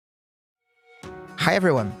Hi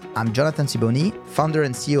everyone, I'm Jonathan Siboni, founder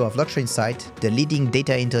and CEO of Luxury Insight, the leading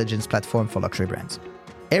data intelligence platform for luxury brands.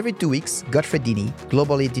 Every 2 weeks, Godfrey Deeny,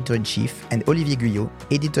 Global Editor-in-Chief, and Olivier Guyot,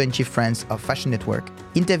 Editor-in-Chief France of Fashion Network,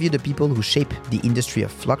 interview the people who shape the industry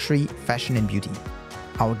of luxury, fashion, and beauty.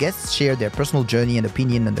 Our guests share their personal journey and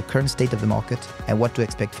opinion on the current state of the market and what to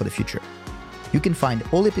expect for the future. You can find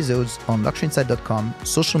all episodes on luxuryinsight.com,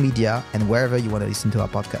 social media, and wherever you want to listen to our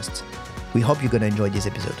podcasts. We hope you're going to enjoy this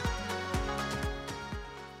episode.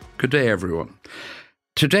 Good day, everyone.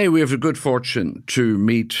 Today, we have the good fortune to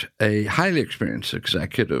meet a highly experienced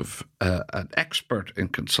executive, an expert in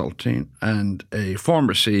consulting, and a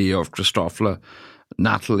former CEO of Christofle,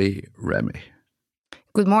 Nathalie Remy.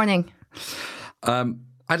 Good morning.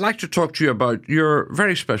 I'd like to talk to you about your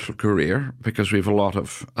very special career, because we have a lot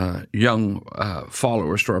of young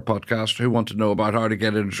followers to our podcast who want to know about how to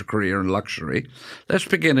get into a career in luxury. Let's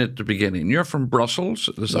begin at the beginning. You're from Brussels,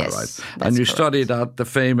 is that right? And you studied at the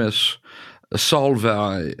famous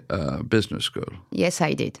Solvay Business School. Yes,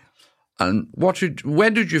 I did. And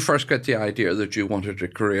when did you first get the idea that you wanted a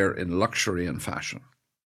career in luxury and fashion?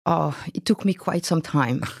 Oh, it took me quite some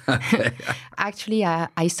time. Actually,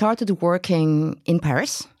 I started working in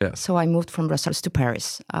Paris. Yeah. So I moved from Brussels to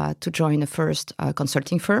Paris to join the first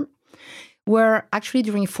consulting firm, where actually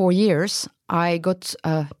during 4 years, I got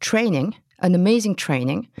training, an amazing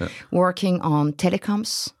training, working on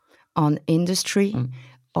telecoms, on industry,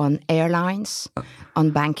 on airlines, on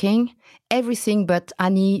banking, everything but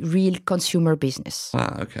any real consumer business.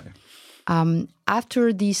 Okay.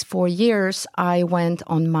 After these 4 years, I went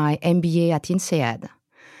on my MBA at INSEAD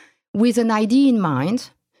with an idea in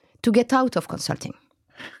mind to get out of consulting.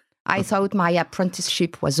 I thought my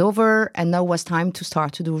apprenticeship was over and now was time to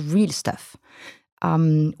start to do real stuff,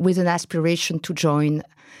 with an aspiration to join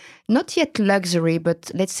not yet luxury,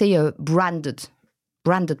 but let's say a branded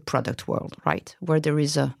product world, right? Where there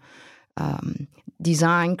is a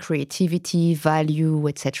design, creativity, value,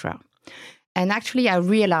 etc. And actually, I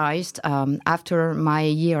realized after my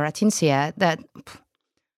year at INSEAD that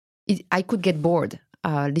I could get bored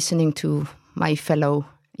listening to my fellow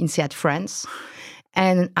INSEAD friends.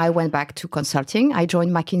 And I went back to consulting. I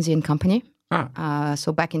joined McKinsey & Company,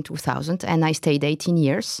 so back in 2000, and I stayed 18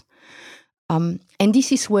 years. And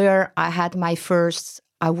this is where I had my first,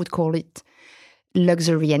 I would call it,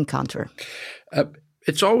 luxury encounter.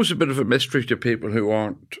 It's always a bit of a mystery to people who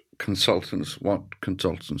aren't consultants what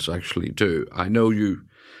consultants actually do. I know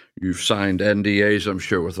you've signed NDAs, I'm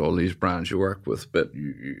sure, with all these brands you work with, but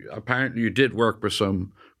apparently you did work with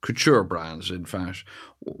some couture brands, in fact.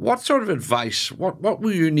 What sort of advice, what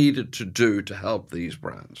were you needed to do to help these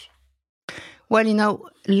brands?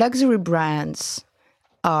 Well, luxury brands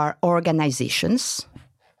are organizations,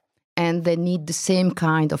 and they need the same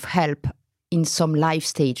kind of help in some life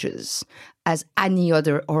stages as any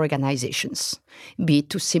other organizations, be it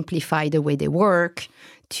to simplify the way they work,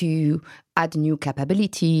 to add new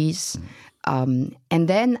capabilities. And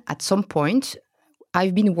then at some point,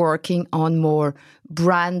 I've been working on more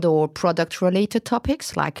brand or product-related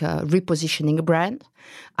topics, like repositioning a brand.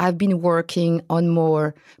 I've been working on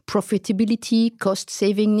more profitability,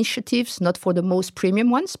 cost-saving initiatives, not for the most premium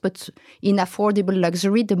ones, but in affordable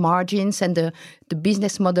luxury, the margins and the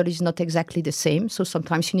business model is not exactly the same. So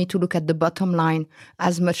sometimes you need to look at the bottom line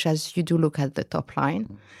as much as you do look at the top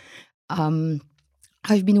line.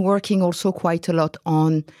 I've been working also quite a lot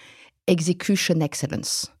on execution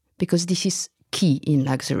excellence, because this is key in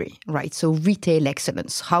luxury, right? So retail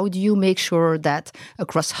excellence. How do you make sure that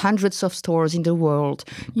across hundreds of stores in the world,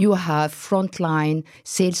 you have frontline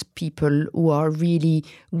salespeople who are really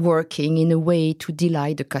working in a way to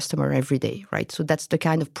delight the customer every day, right? So that's the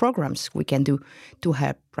kind of programs we can do to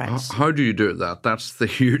help brands. How do you do that? That's the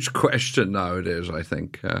huge question nowadays, I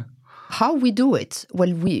think. How we do it?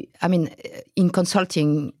 Well, in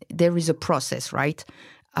consulting, there is a process, right?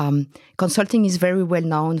 Consulting is very well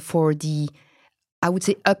known for the, I would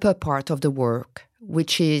say, upper part of the work,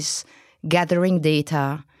 which is gathering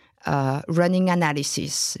data, running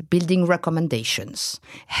analysis, building recommendations,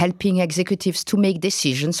 helping executives to make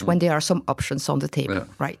decisions when there are some options on the table,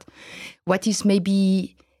 right? What is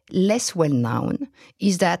maybe less well known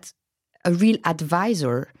is that a real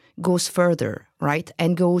advisor goes further, right?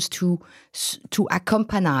 And goes to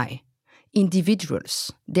accompany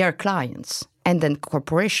individuals, their clients, and then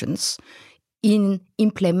corporations in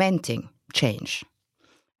implementing change.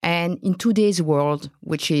 And in today's world,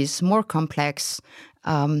 which is more complex,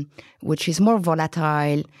 which is more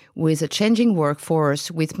volatile, with a changing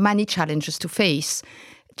workforce, with many challenges to face,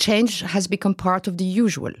 change has become part of the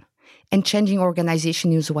usual. And changing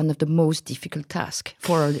organization is one of the most difficult tasks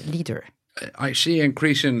for a leader. I see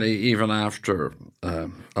increasingly, even after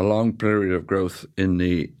a long period of growth in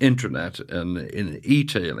the internet and in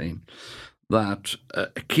e-tailing, that a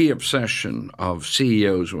key obsession of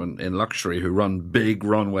CEOs in luxury who run big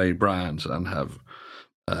runway brands and have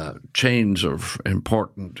chains of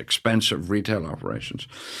important, expensive retail operations,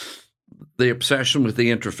 the obsession with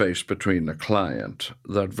the interface between the client,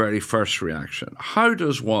 that very first reaction. How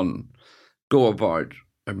does one go about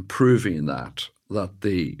improving that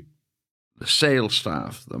the sales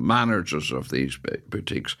staff, the managers of these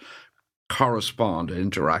boutiques correspond and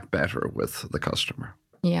interact better with the customer?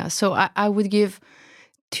 Yeah, so I would give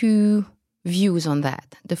two views on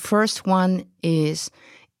that. The first one is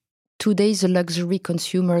today the luxury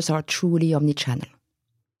consumers are truly omnichannel.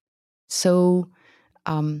 So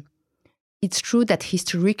it's true that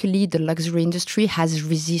historically the luxury industry has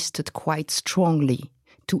resisted quite strongly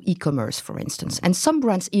to e-commerce, for instance. And some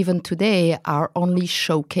brands even today are only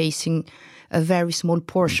showcasing a very small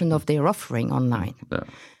portion of their offering online. Yeah.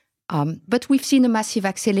 But we've seen a massive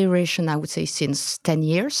acceleration, I would say, since 10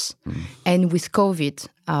 years. And with COVID,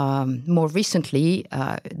 more recently,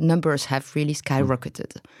 numbers have really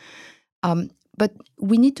skyrocketed. But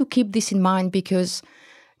we need to keep this in mind because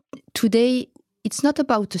today, it's not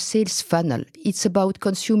about a sales funnel. It's about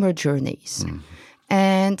consumer journeys.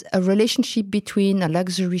 And a relationship between a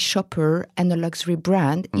luxury shopper and a luxury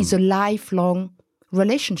brand is a lifelong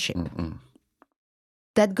relationship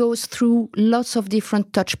that goes through lots of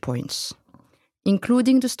different touch points,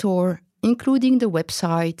 including the store, including the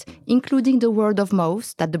website, including the word of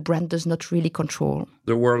mouth that the brand does not really control.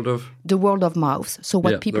 The word of? The word of mouth. So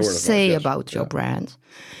what people say about your brand,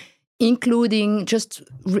 including just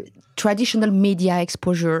traditional media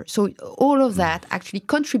exposure. So all of that actually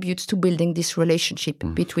contributes to building this relationship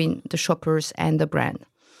between the shoppers and the brand.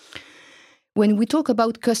 When we talk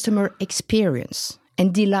about customer experience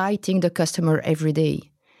and delighting the customer every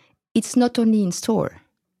day, it's not only in store.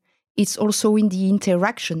 It's also in the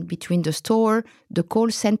interaction between the store, the call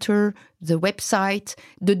center, the website,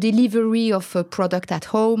 the delivery of a product at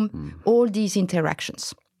home, all these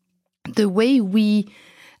interactions. The way we,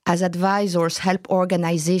 as advisors, help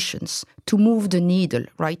organizations to move the needle,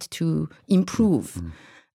 right, to improve,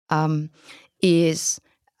 is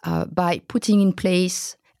by putting in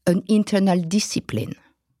place an internal discipline.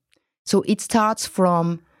 So it starts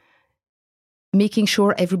from making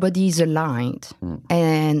sure everybody is aligned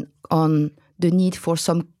and on the need for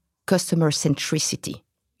some customer centricity.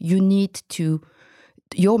 Your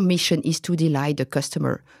mission is to delight the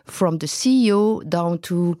customer, from the CEO down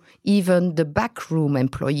to even the backroom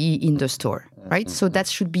employee in the store, right? So that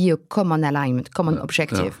should be a common alignment, common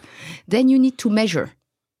objective. Then you need to measure,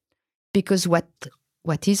 because what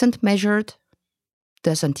isn't measured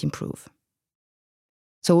doesn't improve.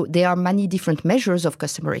 So there are many different measures of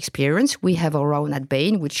customer experience. We have our own at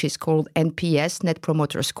Bain, which is called NPS, Net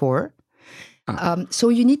Promoter Score. So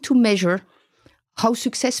you need to measure how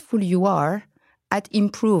successful you are at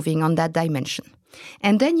improving on that dimension.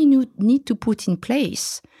 And then you need to put in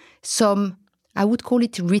place some, I would call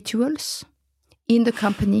it rituals in the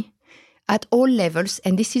company at all levels,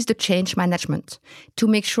 and this is the change management, to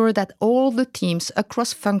make sure that all the teams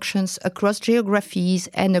across functions, across geographies,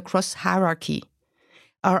 and across hierarchy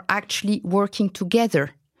are actually working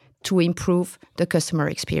together to improve the customer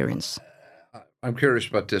experience. I'm curious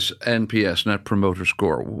about this NPS, Net Promoter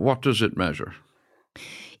Score. What does it measure?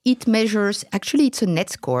 It measures, actually it's a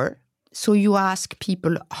net score, so you ask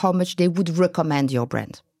people how much they would recommend your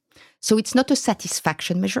brand. So it's not a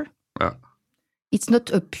satisfaction measure. It's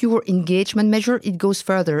not a pure engagement measure. It goes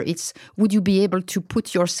further. It's, would you be able to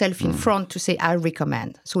put yourself in front to say, I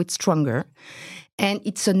recommend? So it's stronger. And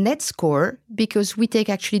it's a net score because we take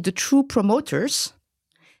actually the true promoters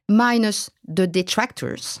minus the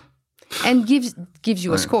detractors and gives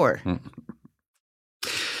you a score.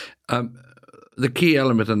 The key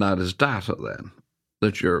element in that is data then,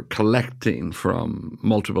 that you're collecting from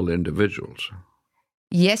multiple individuals.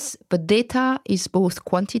 Yes, but data is both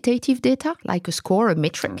quantitative data, like a score, a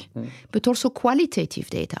metric, but also qualitative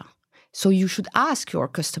data. So you should ask your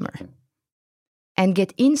customer and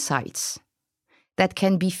get insights that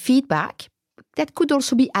can be feedback, that could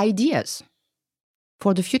also be ideas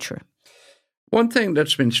for the future. One thing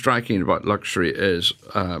that's been striking about luxury is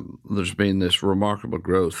there's been this remarkable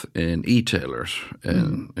growth in e-tailers.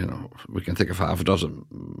 And, we can think of half a dozen,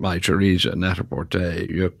 Mytheresa, Net-a-Porter,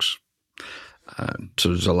 Yux, to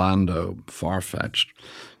Zalando, Farfetched.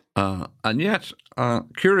 And yet,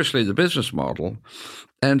 curiously, the business model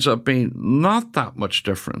ends up being not that much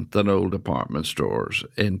different than old department stores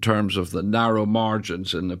in terms of the narrow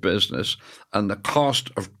margins in the business and the cost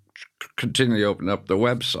of continually opening up the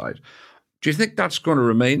website. Do you think that's going to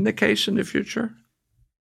remain the case in the future?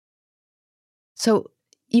 So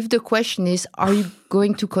if the question is, are you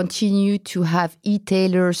going to continue to have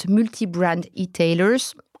e-tailers, multi-brand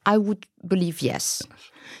e-tailers? I would believe yes.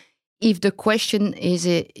 If the question is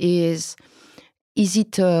it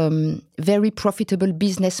a very profitable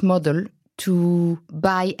business model to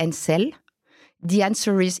buy and sell? The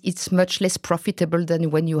answer is it's much less profitable than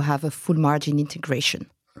when you have a full margin integration.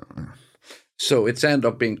 So it's end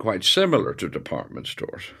up being quite similar to department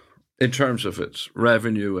stores in terms of its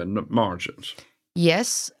revenue and margins.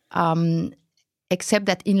 Yes, except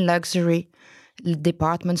that in luxury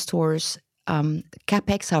department stores,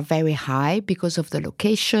 capex are very high because of the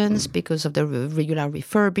locations, because of the regular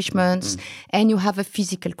refurbishments, and you have a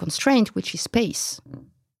physical constraint, which is space.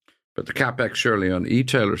 But the capex surely on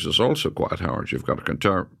e-tailers is also quite hard. You've got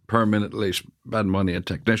to permanently spend money on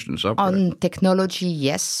technicians upgrade. On technology,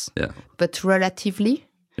 yes, but relatively,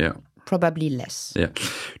 probably less. Yeah.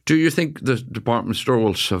 Do you think the department store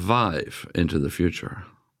will survive into the future?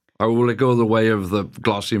 Or will it go the way of the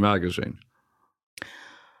glossy magazine?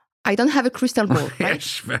 I don't have a crystal ball, right?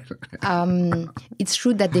 Yes. It's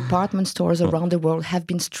true that department stores around the world have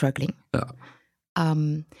been struggling.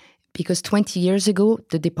 Because 20 years ago,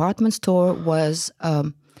 the department store was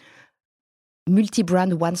a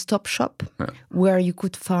multi-brand one-stop shop where you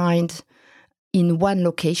could find in one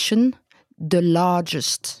location the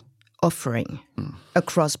largest offering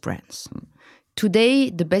across brands. Today,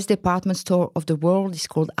 the best department store of the world is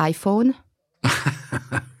called iPhone.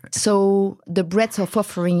 So the breadth of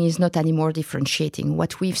offering is not anymore differentiating.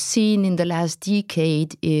 What we've seen in the last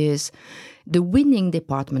decade is the winning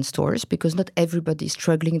department stores, because not everybody is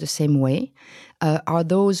struggling the same way, are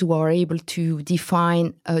those who are able to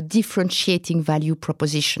define a differentiating value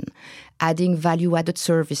proposition, adding value-added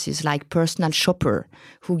services like personal shopper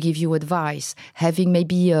who give you advice, having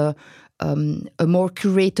maybe a more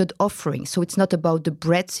curated offering. So it's not about the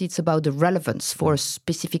breadth, it's about the relevance for a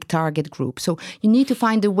specific target group. So you need to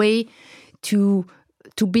find a way to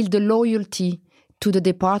build the loyalty to the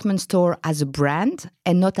department store as a brand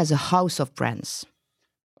and not as a house of brands.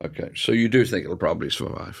 Okay, so you do think it'll probably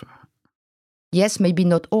survive? Yes, maybe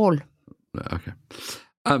not all. Okay.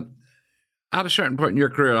 At a certain point in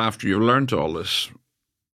your career, after you learned all this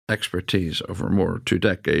expertise over more than 2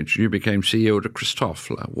 decades, you became CEO of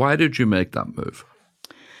Christofle. Why did you make that move?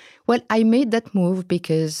 Well, I made that move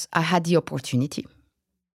because I had the opportunity.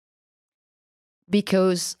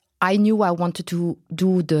 Because I knew I wanted to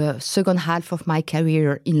do the second half of my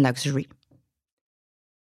career in luxury.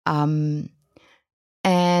 And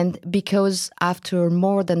because after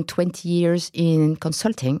more than 20 years in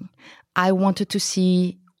consulting, I wanted to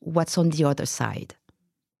see what's on the other side.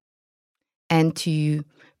 And to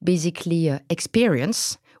basically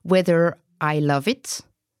experience whether I love it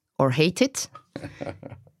or hate it.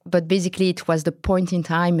 But basically it was the point in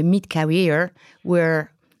time, mid-career,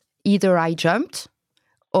 where either I jumped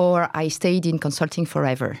or I stayed in consulting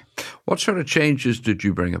forever. What sort of changes did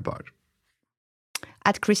you bring about?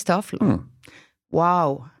 At Christofle?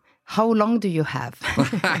 Wow. How long do you have?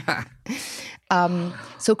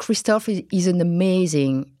 So Christofle is an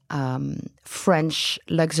amazing French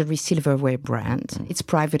luxury silverware brand. It's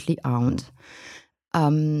privately owned.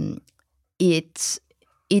 It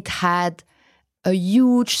had a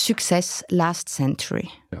huge success last century.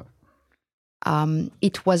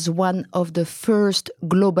 It was one of the first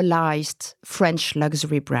globalized French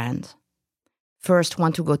luxury brand. First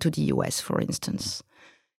one to go to the US, for instance.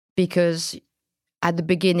 Because at the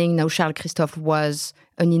beginning, Charles Christofle was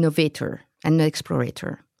an innovator and an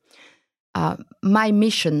explorator. My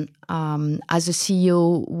mission as a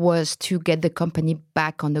CEO was to get the company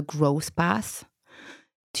back on the growth path,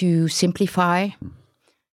 to simplify,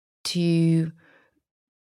 to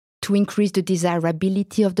increase the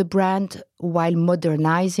desirability of the brand while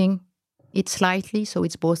modernizing it slightly. So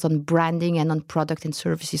it's both on branding and on product and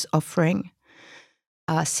services offering.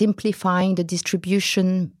 Simplifying the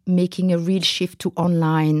distribution, making a real shift to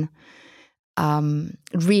online,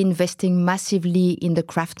 reinvesting massively in the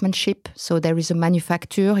craftsmanship. So there is a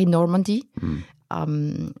manufacturer in Normandy,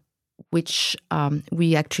 which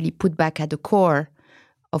we actually put back at the core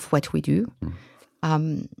of what we do.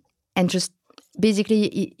 And just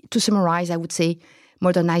basically, to summarize, I would say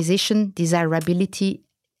modernization, desirability,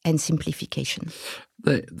 and simplification.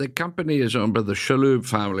 The company is owned by the Chalhoub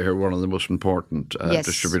family, who are one of the most important Yes.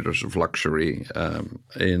 distributors of luxury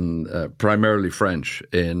in primarily French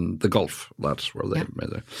in the Gulf. That's where they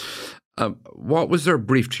made it. What was their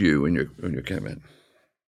brief to you when you came in?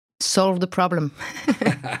 Solve the problem.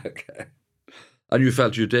 Okay. And you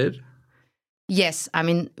felt you did? Yes, I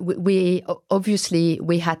mean, we obviously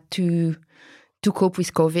we had to cope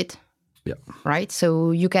with COVID. Yeah. Right?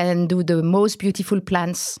 So you can do the most beautiful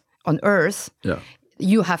plants on earth. Yeah.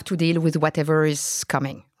 You have to deal with whatever is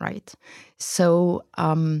coming, right? So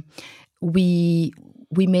we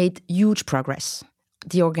made huge progress.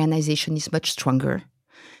 The organization is much stronger.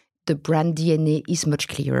 The brand DNA is much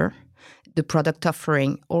clearer. The product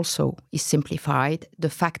offering also is simplified. The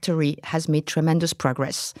factory has made tremendous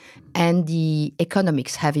progress, and the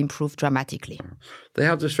economics have improved dramatically. They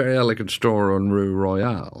have this very elegant store on Rue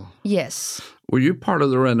Royale. Yes. Were you part of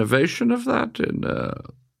the renovation of that?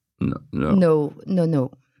 No.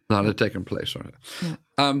 That had taken place. Right.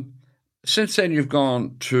 No. Since then, you've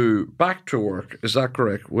gone back to work. Is that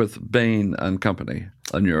correct? With Bain and Company,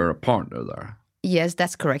 and you're a partner there. Yes,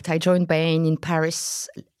 that's correct. I joined Bain in Paris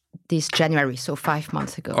this January, so 5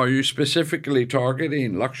 months ago. Are you specifically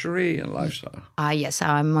targeting luxury and lifestyle? Yes,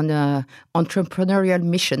 I'm on an entrepreneurial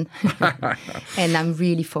mission, and I'm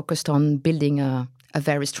really focused on building a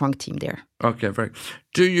very strong team there. Okay, very.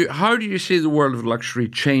 How do you see the world of luxury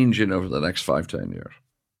changing over the next 5-10 years?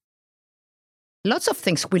 Lots of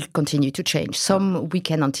things will continue to change. Some we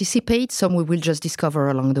can anticipate, some we will just discover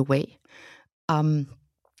along the way.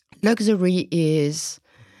 Luxury is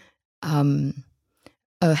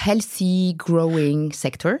a healthy, growing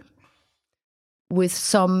sector with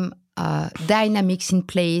some dynamics in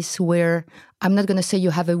place where I'm not going to say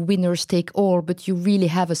you have a winner's take all, but you really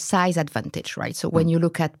have a size advantage, right? So when you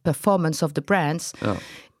look at performance of the brands,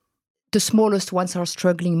 the smallest ones are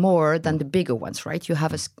struggling more than the bigger ones, right? You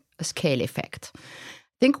have a scale effect. I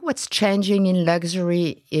think what's changing in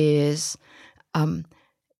luxury is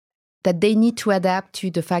that they need to adapt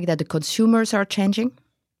to the fact that the consumers are changing,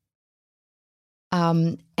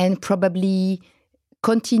 and probably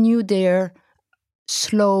continue their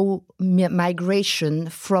slow migration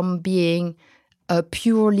from being a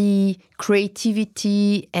purely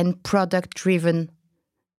creativity and product-driven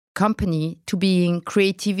company to being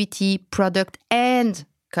creativity, product, and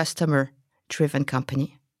customer-driven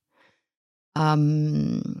company.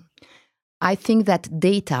 I think that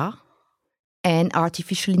data and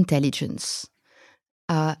artificial intelligence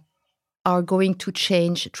are going to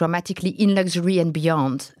change dramatically in luxury and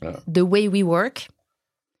beyond the way we work.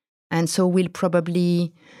 And so we'll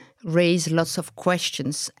probably raise lots of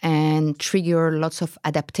questions and trigger lots of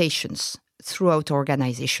adaptations throughout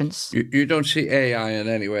organizations. You don't see AI in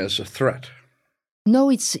any way as a threat?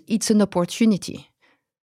 No, it's an opportunity.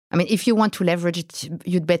 I mean, if you want to leverage it,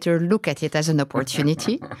 you'd better look at it as an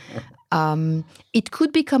opportunity. It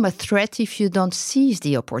could become a threat if you don't seize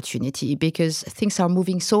the opportunity, because things are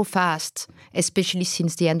moving so fast, especially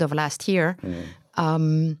since the end of last year,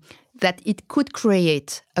 that it could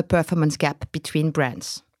create a performance gap between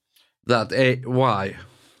brands. Why?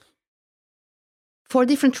 For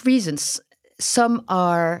different reasons. Some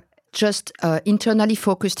are just internally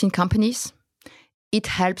focused in companies. It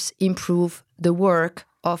helps improve the work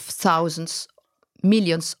of thousands,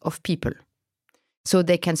 millions of people. So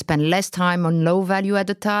they can spend less time on low value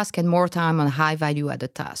added task and more time on high value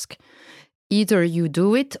added task. Either you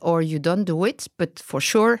do it or you don't do it, but for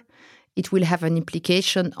sure it will have an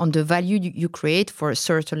implication on the value you create for a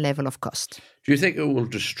certain level of cost. Do you think it will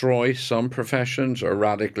destroy some professions or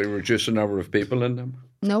radically reduce the number of people in them?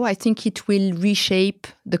 No, I think it will reshape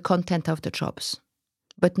the content of the jobs,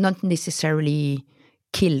 but not necessarily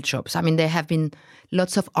kill jobs. I mean, there have been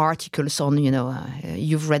lots of articles on,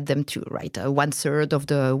 you've read them too, right? 1/3 of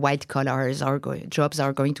the white collars jobs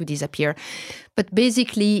are going to disappear. But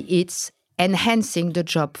basically, it's enhancing the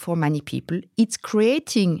job for many people. It's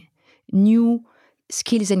creating new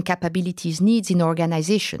skills and capabilities needs in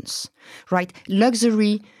organizations, right?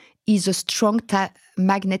 Luxury is a strong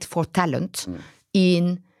magnet for talent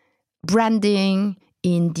in branding,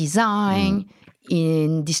 in design,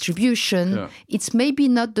 in distribution. Yeah. It's maybe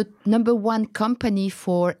not the number one company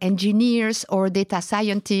for engineers or data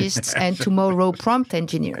scientists and tomorrow prompt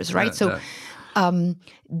engineers, right?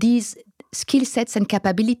 These skill sets and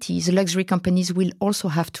capabilities, luxury companies will also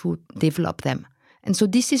have to develop them. And so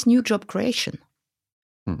this is new job creation.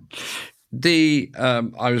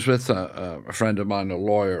 I was with a friend of mine, a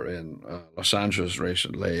lawyer in Los Angeles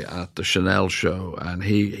recently at the Chanel show, and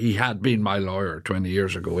he had been my lawyer 20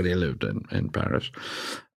 years ago when he lived in Paris.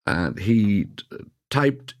 And he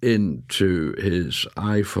typed into his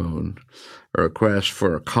iPhone a request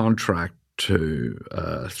for a contract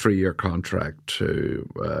a 3-year contract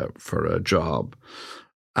for a job.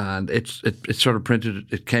 And it sort of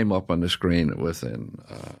printed, it came up on the screen within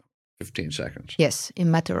 15 seconds. Yes, in a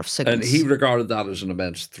matter of seconds. And he regarded that as an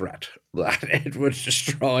immense threat, that it would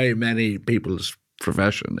destroy many people's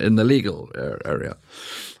profession in the legal area.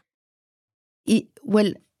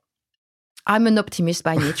 I'm an optimist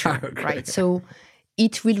by nature, Okay. right? So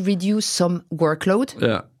it will reduce some workload.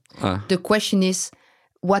 Yeah. The question is,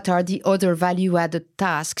 what are the other value-added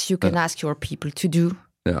tasks you can ask your people to do?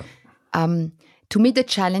 Yeah. To me, the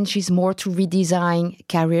challenge is more to redesign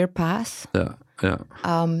career paths. Yeah. Yeah.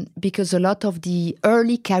 Because a lot of the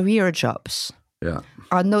early career jobs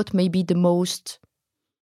are not maybe the most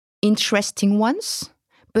interesting ones,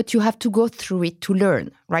 but you have to go through it to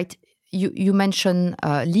learn, right? You mentioned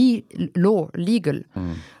legal.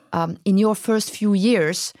 In your first few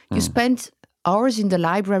years, you spent hours in the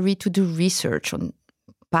library to do research on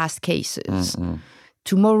past cases.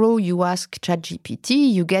 Tomorrow, you ask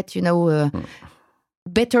ChatGPT, you get,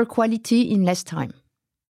 better quality in less time.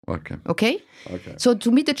 Okay. So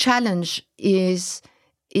to me, the challenge is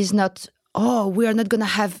not, we are not going to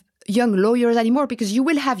have young lawyers anymore, because you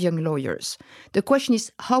will have young lawyers. The question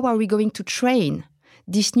is, how are we going to train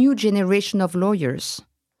this new generation of lawyers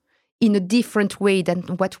in a different way than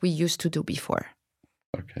what we used to do before?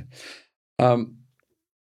 Okay.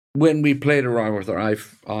 When we played around with our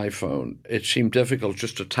iPhone, it seemed difficult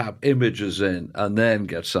just to tap images in and then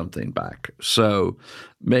get something back. So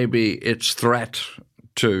maybe its threat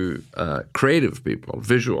to creative people,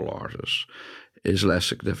 visual artists, is less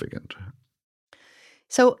significant.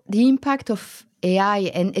 So the impact of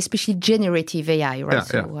AI, and especially generative AI,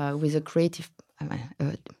 right? With a creative,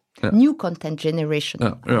 new content generation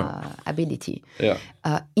ability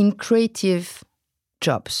in creative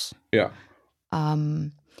jobs.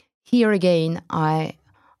 Here again,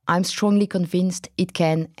 I'm strongly convinced it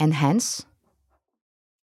can enhance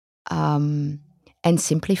and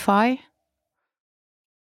simplify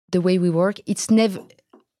the way we work.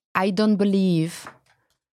 I don't believe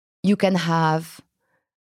you can have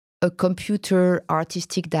a computer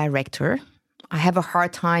artistic director. I have a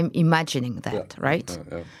hard time imagining that, right?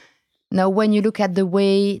 Now, when you look at the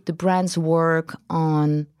way the brands work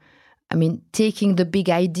on, taking the big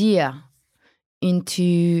idea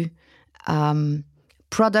into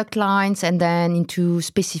product lines, and then into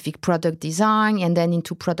specific product design, and then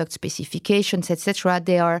into product specifications, etc.,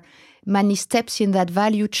 there are many steps in that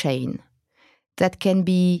value chain that can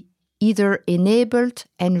be either enabled,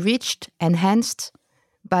 enriched, enhanced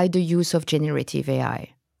by the use of generative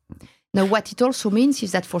AI. Now, what it also means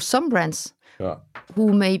is that for some brands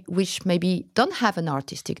which maybe don't have an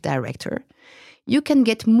artistic director, you can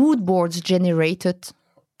get mood boards generated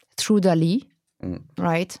through DALL-E,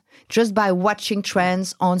 right? Just by watching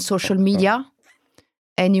trends on social media,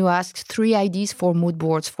 and you ask 3 ideas for mood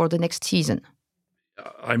boards for the next season.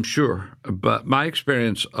 I'm sure, but my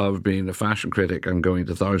experience of being a fashion critic and going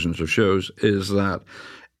to thousands of shows is that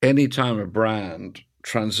anytime a brand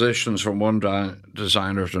transitions from one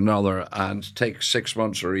designer to another and takes 6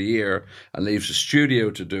 months or a year and leaves a studio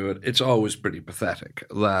to do it, it's always pretty pathetic.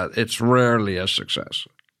 That it's rarely a success.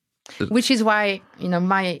 Which is why,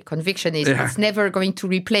 my conviction is it's never going to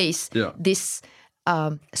replace this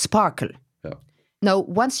sparkle. Now,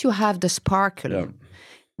 once you have the sparkle,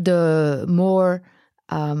 the more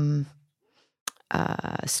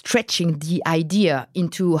stretching the idea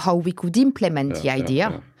into how we could implement the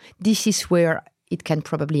idea, this is where it can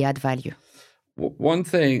probably add value. One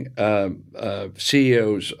thing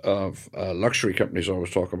CEOs of luxury companies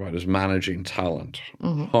always talk about is managing talent,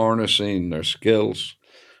 harnessing their skills,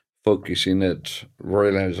 focusing it,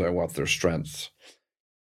 realizing what their strengths.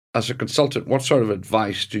 As a consultant, what sort of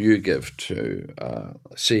advice do you give to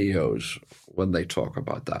CEOs when they talk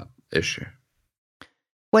about that issue?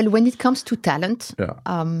 Well, when it comes to talent,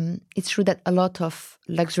 it's true that a lot of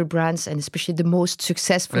luxury brands, and especially the most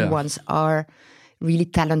successful ones, are really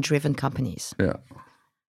talent-driven companies.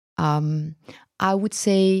 I would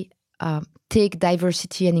say take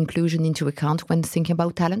diversity and inclusion into account when thinking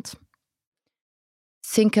about talent.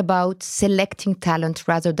 Think about selecting talent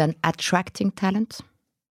rather than attracting talent.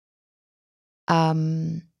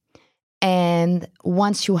 And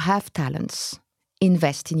once you have talents,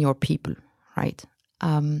 invest in your people, right?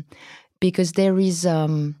 Because there is,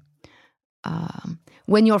 when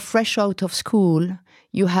you're fresh out of school,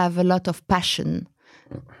 you have a lot of passion,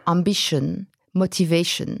 ambition,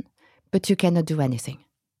 motivation, but you cannot do anything,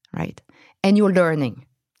 right? And you're learning.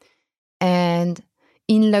 And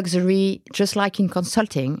in luxury, just like in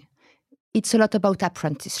consulting, it's a lot about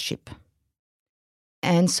apprenticeship.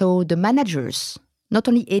 And so the managers, not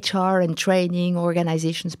only HR and training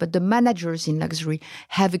organizations, but the managers in luxury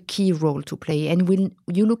have a key role to play. And when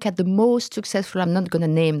you look at the most successful, I'm not going to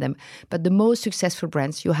name them, but the most successful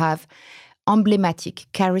brands, you have emblematic,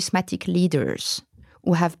 charismatic leaders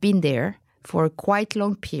who have been there for a quite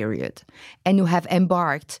long period and who have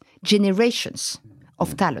embarked generations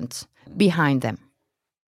of talent behind them.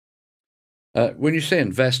 When you say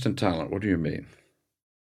invest in talent, what do you mean?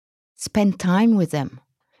 Spend time with them,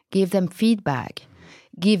 give them feedback,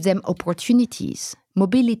 give them opportunities,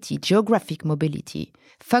 mobility, geographic mobility,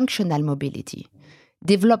 functional mobility,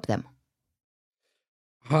 develop them.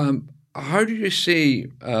 How do you see,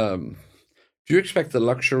 do you expect the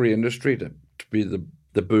luxury industry to be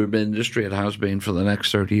the boom industry it has been for the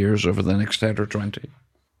next 30 years, over the next 10 or 20?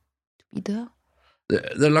 The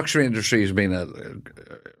luxury industry has been a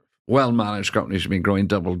well-managed company, has been growing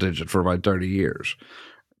double-digit for about 30 years.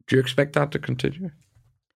 Do you expect that to continue?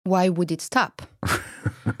 Why would it stop?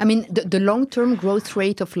 I mean, the long-term growth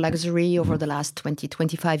rate of luxury over the last 20,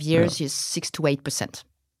 25 years is 6 to 8%.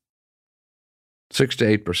 6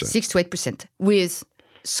 to 8%. 6 to 8%, with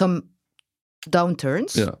some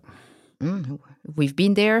downturns. Yeah. We've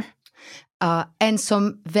been there. And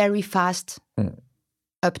some very fast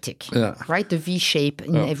uptick, right? The V shape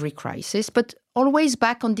in every crisis, but always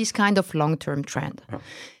back on this kind of long-term trend.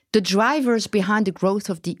 The drivers behind the growth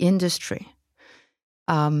of the industry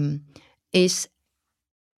is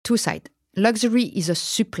two sides. Luxury is a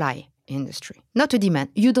supply industry, not a demand.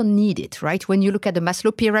 You don't need it, right? When you look at the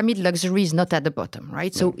Maslow pyramid, luxury is not at the bottom,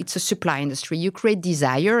 right? So it's a supply industry. You create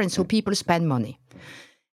desire, and so people spend money.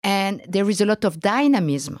 And there is a lot of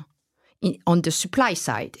dynamism on the supply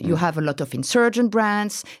side. You have a lot of insurgent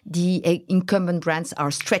brands. The incumbent brands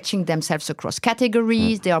are stretching themselves across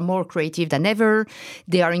categories. They are more creative than ever.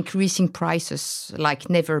 They are increasing prices like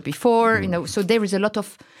never before. So there is a lot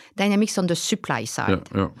of dynamics on the supply side.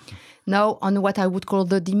 Now, on what I would call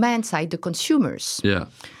the demand side, the consumers.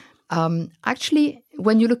 Actually,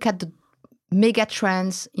 when you look at the mega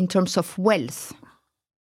trends in terms of wealth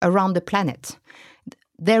around the planet,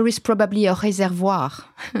 there is probably a reservoir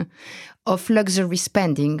of luxury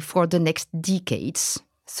spending for the next decades,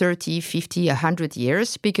 30, 50, 100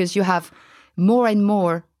 years, because you have more and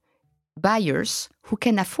more buyers who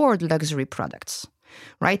can afford luxury products.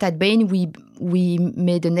 Right? At Bain, we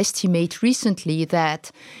made an estimate recently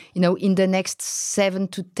that, in the next 7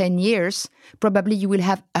 to 10 years, probably you will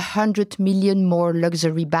have 100 million more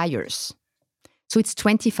luxury buyers. So it's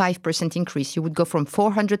 25% increase. You would go from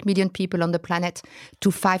 400 million people on the planet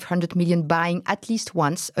to 500 million buying at least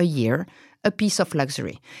once a year a piece of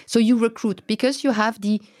luxury. So you recruit because you have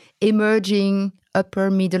the emerging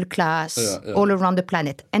upper middle class all around the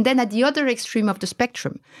planet. And then at the other extreme of the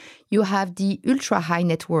spectrum, you have the ultra high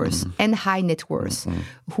net worth and high net worth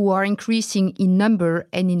who are increasing in number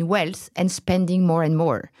and in wealth and spending more and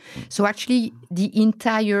more. So actually the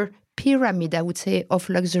entire pyramid, I would say, of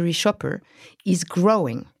luxury shopper is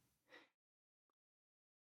growing.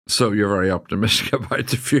 So you're very optimistic about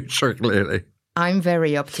the future, clearly. I'm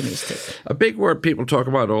very optimistic. A big word people talk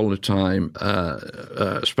about all the time,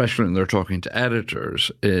 especially when they're talking to editors,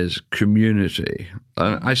 is community.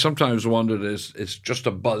 I sometimes wonder it's just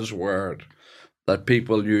a buzzword that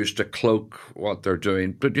people use to cloak what they're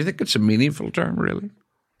doing. But do you think it's a meaningful term, really?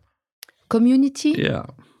 Community? Yeah.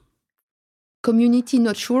 Community,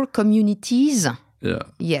 not sure. Communities? Yeah.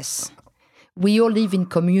 Yes. We all live in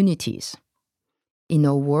communities. In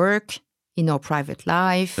our work, in our private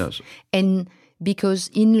life. Yes. And because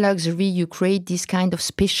in luxury, you create this kind of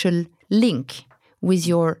special link with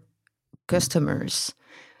your customers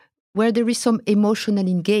where there is some emotional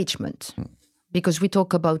engagement. Because we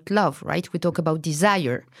talk about love, right? We talk about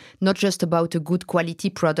desire, not just about a good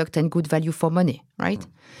quality product and good value for money, right?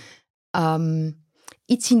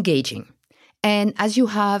 It's engaging. And as you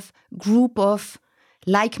have group of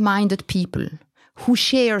like-minded people who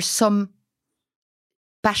share some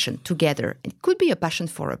passion together, it could be a passion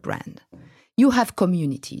for a brand. You have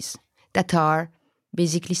communities that are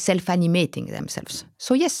basically self-animating themselves.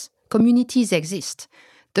 So yes, communities exist.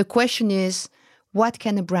 The question is, what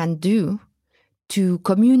can a brand do to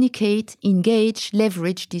communicate, engage,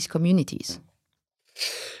 leverage these communities?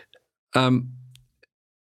 When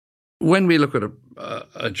we look at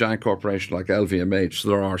a giant corporation like LVMH,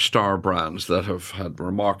 there are star brands that have had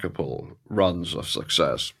remarkable runs of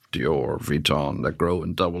success. Dior, Vuitton, that grow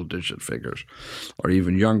in double-digit figures, or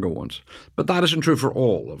even younger ones. But that isn't true for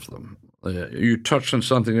all of them. You touched on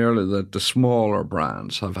something earlier that the smaller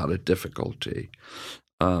brands have had a difficulty.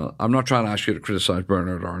 I'm not trying to ask you to criticize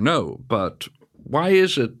Bernard Arnault, but why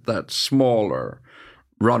is it that smaller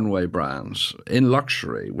runway brands in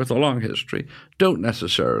luxury with a long history don't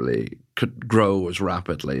necessarily could grow as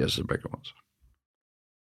rapidly as the bigger ones?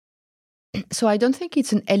 So I don't think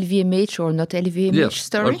it's an LVMH or not LVMH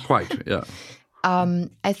story. Yes, quite, yeah.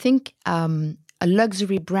 I think a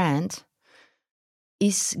luxury brand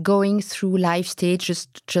is going through life stages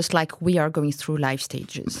just like we are going through life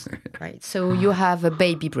stages, right? So you have a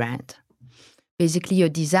baby brand. basically a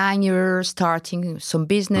designer starting some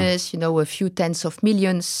business, a few tens of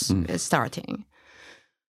millions starting.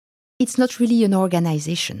 It's not really an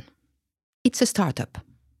organization. It's a startup.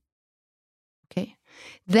 Okay.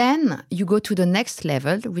 Then you go to the next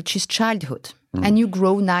level, which is childhood, and you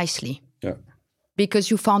grow nicely. Yeah. Because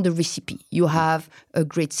you found a recipe. You have a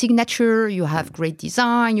great signature, you have great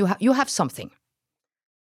design, you have something.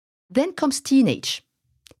 Then comes teenage.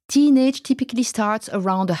 Teenage typically starts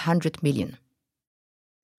around 100 million.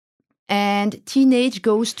 And teenage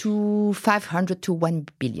goes to 500 to 1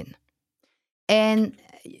 billion. And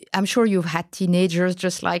I'm sure you've had teenagers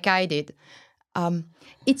just like I did.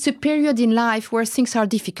 It's a period in life where things are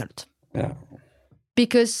difficult. Yeah.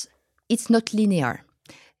 Because it's not linear.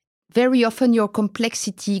 Very often your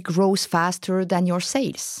complexity grows faster than your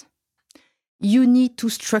sales. You need to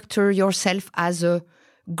structure yourself as a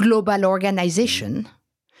global organization.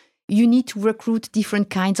 You need to recruit different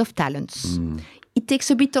kinds of talents. It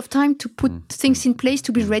takes a bit of time to put things in place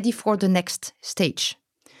to be ready for the next stage.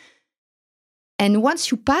 And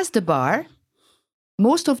once you pass the bar,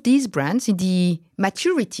 most of these brands in the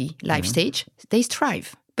maturity life stage, they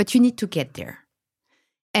strive, but you need to get there.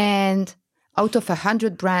 And out of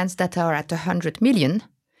 100 brands that are at 100 million,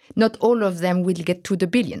 not all of them will get to the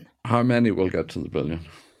billion. How many will get to the billion?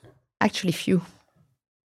 Actually, few.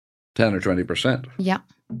 10 or 20%? Yeah.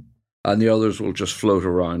 And the others will just float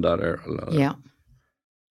around that area. Yeah.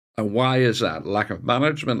 And why is that? Lack of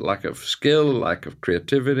management, lack of skill, lack of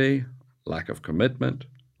creativity, lack of commitment,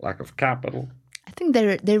 lack of capital? I think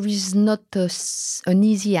there is not an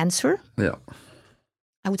easy answer. Yeah.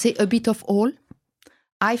 I would say a bit of all.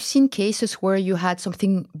 I've seen cases where you had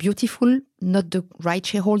something beautiful, not the right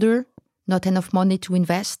shareholder, not enough money to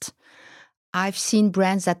invest. I've seen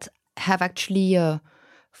brands that have actually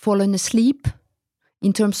fallen asleep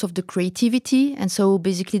in terms of the creativity. And so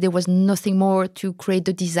basically there was nothing more to create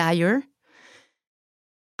the desire.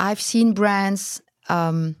 I've seen brands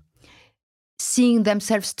seeing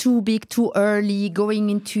themselves too big, too early,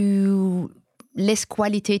 going into less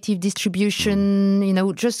qualitative distribution,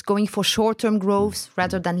 just going for short-term growth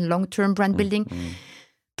rather than long-term brand building.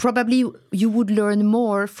 Probably you would learn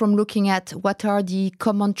more from looking at what are the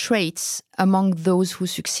common traits among those who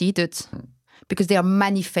succeeded, because there are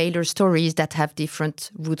many failure stories that have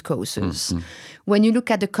different root causes. When you look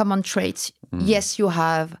at the common traits, yes, you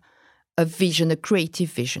have a vision, a creative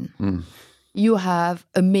vision. You have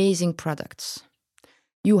amazing products.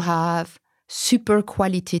 You have super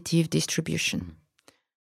qualitative distribution.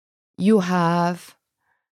 You have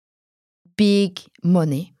big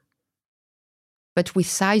money. But with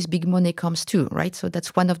size, big money comes too, right? So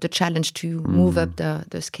that's one of the challenges to move up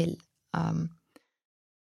the scale.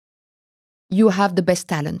 You have the best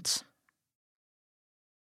talent.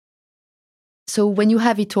 So when you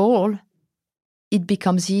have it all, it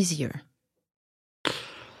becomes easier.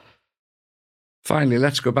 Finally,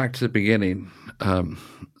 let's go back to the beginning.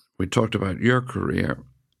 We talked about your career.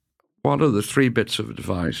 What are the 3 bits of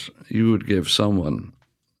advice you would give someone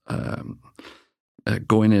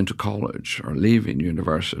going into college or leaving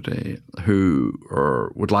university who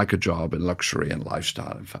would like a job in luxury and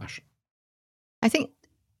lifestyle and fashion? I think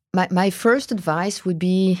my first advice would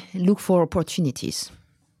be look for opportunities.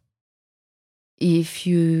 If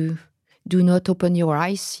you do not open your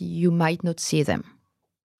eyes, you might not see them.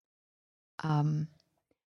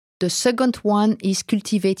 The second one is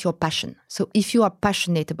cultivate your passion. So if you are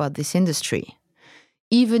passionate about this industry,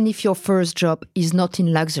 even if your first job is not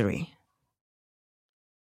in luxury,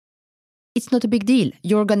 it's not a big deal.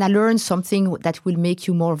 You're going to learn something that will make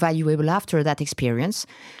you more valuable after that experience.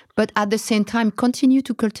 But at the same time, continue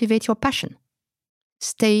to cultivate your passion.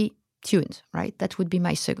 Stay tuned, right? That would be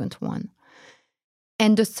my second one.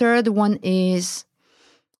 And the third one is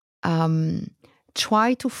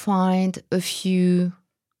try to find a few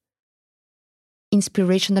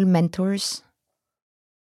inspirational mentors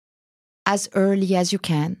as early as you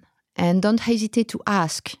can. And don't hesitate to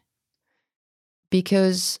ask,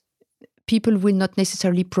 because people will not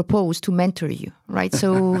necessarily propose to mentor you, right?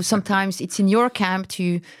 So sometimes it's in your camp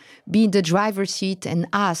to be in the driver's seat and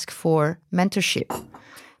ask for mentorship.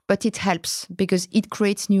 But it helps because it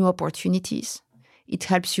creates new opportunities. It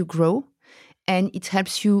helps you grow, and it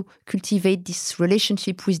helps you cultivate this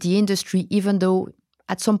relationship with the industry, even though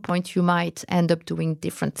at some point you might end up doing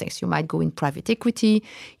different things. You might go in private equity,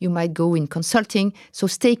 you might go in consulting. So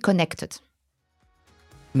stay connected.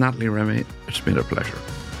 Nathalie Remy, it's been a pleasure.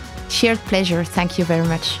 Shared pleasure. Thank you very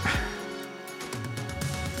much.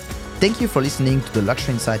 Thank you for listening to the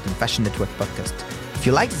Luxury Insight and Fashion Network podcast. If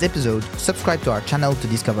you like this episode, subscribe to our channel to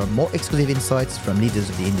discover more exclusive insights from leaders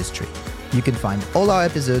of the industry. You can find all our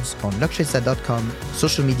episodes on luxuryinsight.com,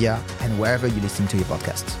 social media, and wherever you listen to your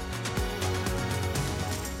podcasts.